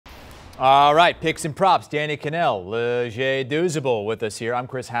All right, picks and props. Danny Kanell, Leger Douzable with us here. I'm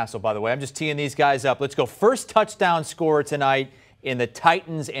Chris Hassel, by the way. I'm just teeing these guys up. Let's go. First touchdown scorer tonight in the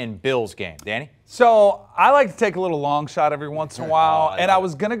Titans and Bills game. Danny? So I like to take a little long shot every once in a while, and I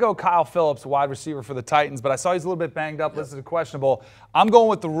was going to go Kyle Phillips, wide receiver for the Titans, but I saw he's a little bit banged up, listed as questionable. I'm going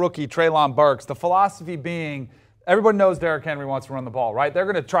with the rookie, Treylon Burks. The philosophy being, everybody knows Derrick Henry wants to run the ball, right? They're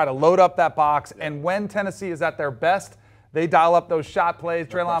going to try to load up that box, and when Tennessee is at their best, they dial up those shot plays.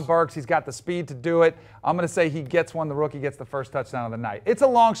 Treylon Burks, he's got the speed to do it. I'm going to say he gets one. The rookie gets the first touchdown of the night. It's a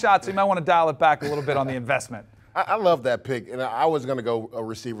long shot, so you might want to dial it back a little bit on the investment. I love that pick, and I was going to go a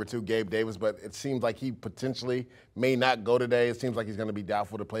receiver too, Gabe Davis, but it seems like he potentially may not go today. It seems like he's going to be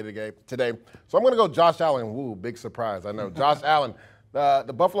doubtful to play today. So I'm going to go Josh Allen. Woo, big surprise. I know. Josh Allen.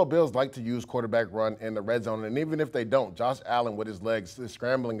 The Buffalo Bills like to use quarterback run in the red zone, and even if they don't, Josh Allen with his legs, his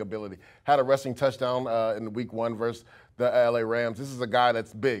scrambling ability, had a rushing touchdown in week 1 versus the LA Rams. This is a guy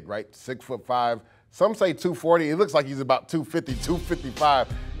that's big, right? 6'5". Some say 240. It looks like he's about 250, 255,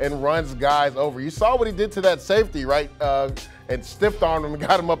 and runs guys over. You saw what he did to that safety, right? And stiff-armed him and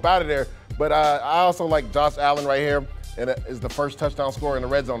got him up out of there. But I also like Josh Allen right here, and is the first touchdown scorer in the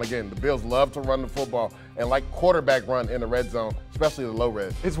red zone. Again, the Bills love to run the football and like quarterback run in the red zone, especially the low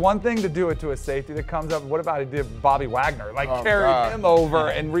red. It's one thing to do it to a safety that comes up. What about he did Bobby Wagner? Carried him over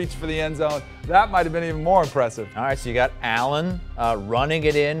and reached for the end zone. That might have been even more impressive. All right, so you got Allen running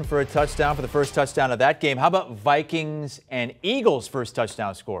it in for a touchdown, for the first touchdown of that game. How about Vikings and Eagles first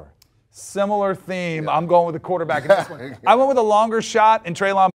touchdown scorer? Similar theme. I'm going with the quarterback in this one. I went with a longer shot in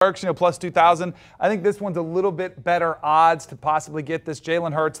Treylon Burks, plus 2,000. I think this one's a little bit better odds to possibly get this.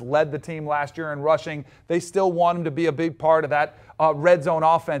 Jalen Hurts led the team last year in rushing. They still want him to be a big part of that red zone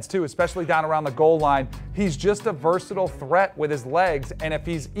offense too, especially down around the goal line. He's just a versatile threat with his legs, and if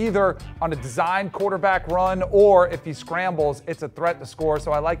he's either on a designed quarterback run or if he scrambles, it's a threat to score.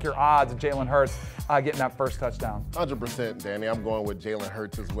 So I like your odds of Jalen Hurts getting that first touchdown. 100%, Danny. I'm going with Jalen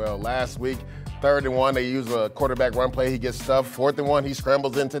Hurts as well. Last week, 3rd and 1, they use a quarterback run play. He gets stuffed. 4th and 1, he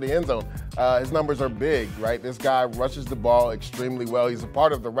scrambles into the end zone. His numbers are big, right? This guy rushes the ball extremely well. He's a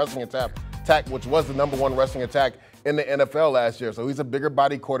part of the rushing attack, which was the #1 rushing attack in the NFL last year. So he's a bigger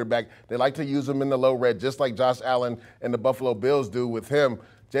body quarterback. They like to use him in the low red, just like Josh Allen and the Buffalo Bills do with him.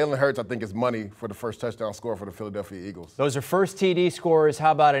 Jalen Hurts, I think, is money for the first touchdown score for the Philadelphia Eagles. Those are first TD scorers.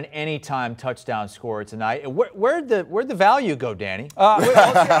 How about an anytime touchdown scorer tonight? Where'd the value go, Danny?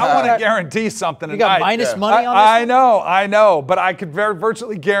 I want to guarantee something tonight. You got minus money on this? I know, but I could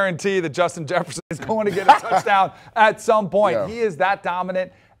virtually guarantee that Justin Jefferson is going to get a touchdown at some point. Yeah. He is that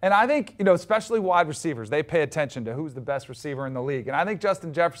dominant. And I think, especially wide receivers, they pay attention to who's the best receiver in the league. And I think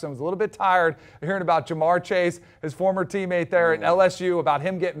Justin Jefferson was a little bit tired of hearing about Jamar Chase, his former teammate there at LSU, about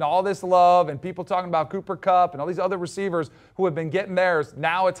him getting all this love and people talking about Cooper Kupp and all these other receivers who have been getting theirs.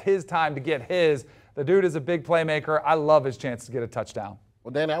 Now it's his time to get his. The dude is a big playmaker. I love his chance to get a touchdown.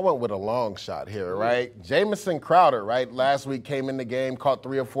 Well, Danny, I went with a long shot here, right? Jamison Crowder, right, last week came in the game, caught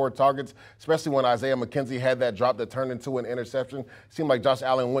 3 or 4 targets, especially when Isaiah McKenzie had that drop that turned into an interception. Seemed like Josh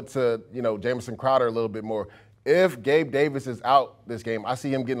Allen went to, Jamison Crowder a little bit more. If Gabe Davis is out this game, I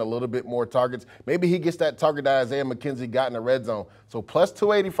see him getting a little bit more targets. Maybe he gets that target that Isaiah McKenzie got in the red zone. So plus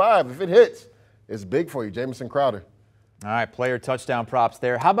 285, if it hits, it's big for you, Jamison Crowder. All right, player touchdown props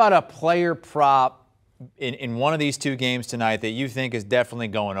there. How about a player prop in one of these 2 games tonight that you think is definitely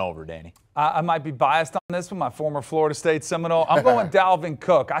going over, Danny? I might be biased on this one, my former Florida State Seminole. I'm going Dalvin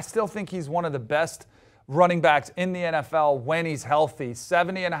Cook. I still think he's one of the best running backs in the NFL when he's healthy.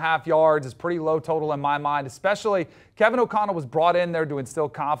 70.5 yards is pretty low total in my mind, especially Kevin O'Connell was brought in there to instill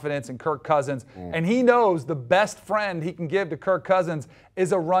confidence in Kirk Cousins, and he knows the best friend he can give to Kirk Cousins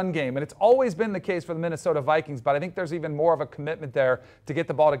is a run game. And it's always been the case for the Minnesota Vikings, but I think there's even more of a commitment there to get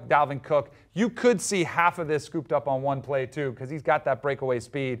the ball to Dalvin Cook. You could see half of this scooped up on one play, too, because he's got that breakaway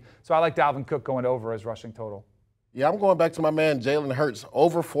speed. So I like Dalvin Cook going over his rushing total. Yeah, I'm going back to my man Jalen Hurts,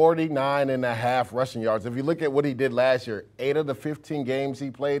 over 49.5 rushing yards. If you look at what he did last year, 8 of the 15 games he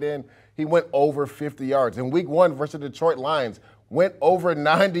played in, he went over 50 yards. In week 1 versus the Detroit Lions, went over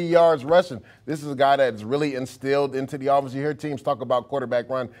 90 yards rushing. This is a guy that's really instilled into the offense. You hear teams talk about quarterback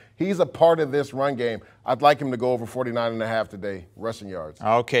run. He's a part of this run game. I'd like him to go over 49.5 today, rushing yards.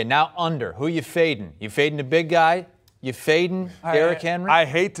 Okay, now under. Who you fading? You fading the big guy? You fading Derrick Henry? I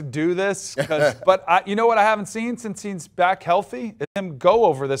hate to do this, but you know what I haven't seen since he's back healthy? Is him go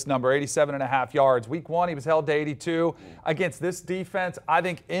over this number, 87.5 yards. Week 1, he was held to 82. Against this defense, I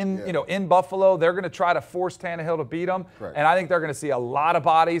think in Buffalo, they're going to try to force Tannehill to beat him, and I think they're going to see a lot of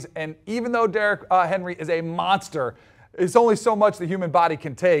bodies. And even though Derrick Henry is a monster, it's only so much the human body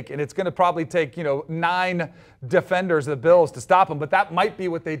can take, and it's going to probably take, 9 defenders of the Bills to stop him. But that might be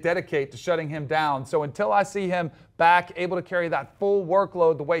what they dedicate to shutting him down. So until I see him back, able to carry that full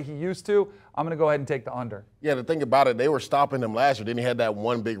workload the way he used to, I'm going to go ahead and take the under. Yeah, the thing about it, they were stopping him last year. Then he had that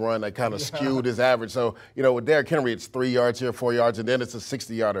one big run that kind of skewed his average. So, with Derrick Henry, it's 3 yards here, 4 yards, and then it's a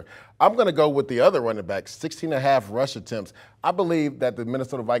 60-yarder. I'm going to go with the other running back, 16.5 rush attempts. I believe that the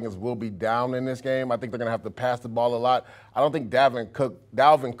Minnesota Vikings will be down in this game. I think they're going to have to pass the ball a lot. I don't think Dalvin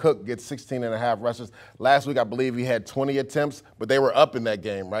Cook gets 16.5 rushes. Last week, I believe he had 20 attempts, but they were up in that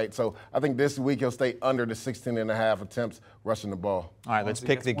game, right? So I think this week he'll stay under the 16.5 attempts rushing the ball. All right, let's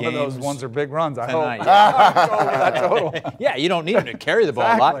pick the game. games. One of those ones are big runs, I tonight. hope. Yeah, you don't need him to carry the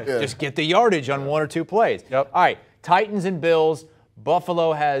ball a lot. Yeah. Just get the yardage on 1 or 2 plays. Yep. All right, Titans and Bills.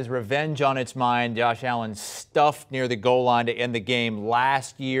 Buffalo has revenge on its mind. Josh Allen stuffed near the goal line to end the game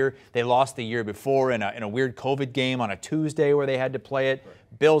last year. They lost the year before in a weird COVID game on a Tuesday where they had to play it.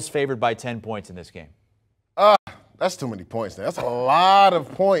 Bills favored by 10 points in this game. That's too many points. That's a lot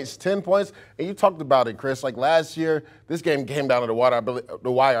of points, 10 points. And you talked about it, Chris. Like last year, this game came down to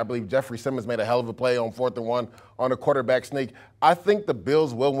the wire. I believe Jeffrey Simmons made a hell of a play on 4th and 1 on a quarterback sneak. I think the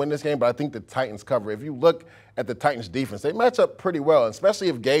Bills will win this game, but I think the Titans cover. If you look at the Titans defense, they match up pretty well, especially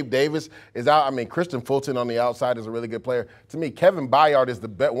if Gabe Davis is out. I mean, Christian Fulton on the outside is a really good player. To me, Kevin Byard is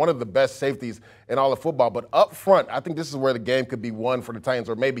one of the best safeties in all of football. But up front, I think this is where the game could be won for the Titans,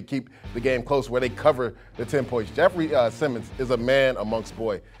 or maybe keep the game close where they cover the 10 points. Jeffrey Simmons is a man amongst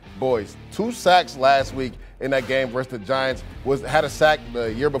boys. 2 sacks last week in that game versus the Giants. Had a sack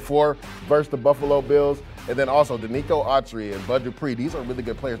the year before versus the Buffalo Bills. And then also Danico Autry and Bud Dupree. These are really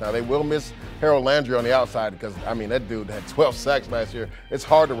good players. Now, they will miss Harold Landry on the outside because, that dude had 12 sacks last year. It's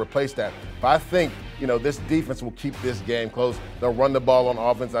hard to replace that. But I think, this defense will keep this game close. They'll run the ball on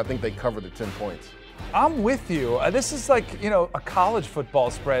offense. I think they cover the 10 points. I'm with you. This is like, a college football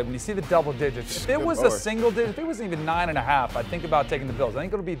spread when you see the double digits. If it was a single digit, if it was even 9.5, I'd think about taking the Bills. I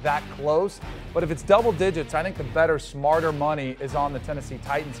think it'll be that close. But if it's double digits, I think the better, smarter money is on the Tennessee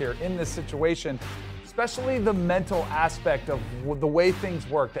Titans here in this situation, especially the mental aspect of the way things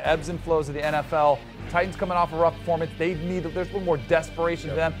work, the ebbs and flows of the NFL. Titans coming off a rough performance. There's a little more desperation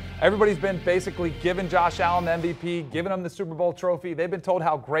to them. Everybody's been basically giving Josh Allen the MVP, giving him the Super Bowl trophy. They've been told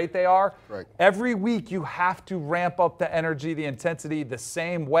how great they are. Right. Every week you have to ramp up the energy, the intensity the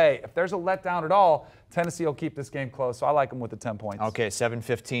same way. If there's a letdown at all, Tennessee will keep this game close, so I like them with the 10 points. Okay,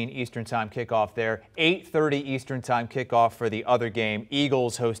 7:15 Eastern Time kickoff there. 8:30 Eastern Time kickoff for the other game.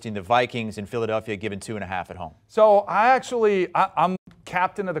 Eagles hosting the Vikings in Philadelphia, given 2.5 at home. So I'm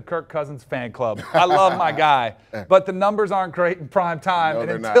captain of the Kirk Cousins fan club. I love my guy, but the numbers aren't great in prime time. No, and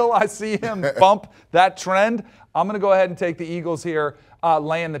they're until not. I see him bump that trend, I'm going to go ahead and take the Eagles here,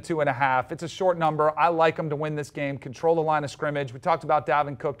 laying the 2.5. It's a short number. I like them to win this game, control the line of scrimmage. We talked about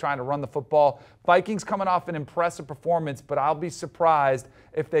Dalvin Cook trying to run the football. Vikings coming off an impressive performance, but I'll be surprised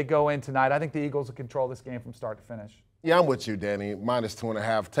if they go in tonight. I think the Eagles will control this game from start to finish. Yeah, I'm with you, Danny. Minus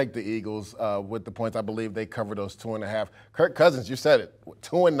 2.5. Take the Eagles with the points. I believe they cover those 2.5. Kirk Cousins, you said it,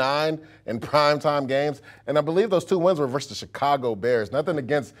 2-9 in primetime games. And I believe those 2 wins were versus the Chicago Bears. Nothing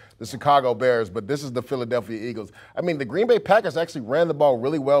against the Chicago Bears, but this is the Philadelphia Eagles. I mean, the Green Bay Packers actually ran the ball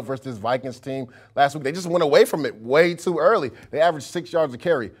really well versus this Vikings team last week. They just went away from it way too early. They averaged 6 yards a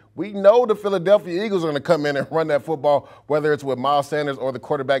carry. We know the Philadelphia Eagles are going to come in and run that football, whether it's with Miles Sanders or the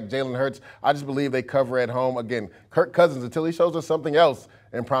quarterback Jalen Hurts. I just believe they cover at home. Again, Kirk Cousins, until he shows us something else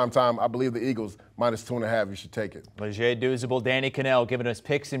in primetime, I believe the Eagles minus 2.5. You should take it. Leger, Douzable, Danny Kanell giving us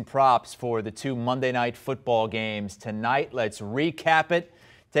picks and props for the 2 Monday night football games tonight. Let's recap it.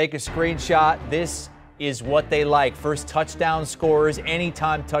 Take a screenshot. This is what they like. First touchdown scorers,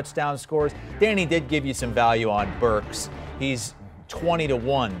 anytime touchdown scorers. Danny did give you some value on Burks. He's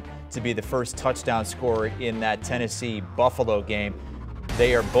 20-1 to be the first touchdown scorer in that Tennessee-Buffalo game.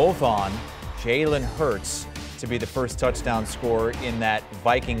 They are both on Jalen Hurts to be the first touchdown scorer in that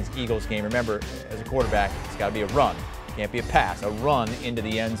Vikings-Eagles game. Remember, as a quarterback, it's got to be a run. It can't be a pass. A run into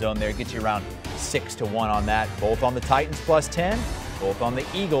the end zone there gets you around 6-1 on that. Both on the Titans plus 10, both on the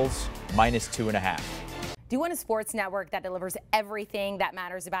Eagles minus 2.5. Do you want a sports network that delivers everything that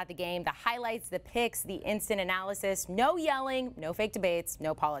matters about the game? The highlights, the picks, the instant analysis, no yelling, no fake debates,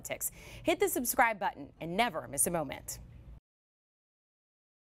 no politics. Hit the subscribe button and never miss a moment.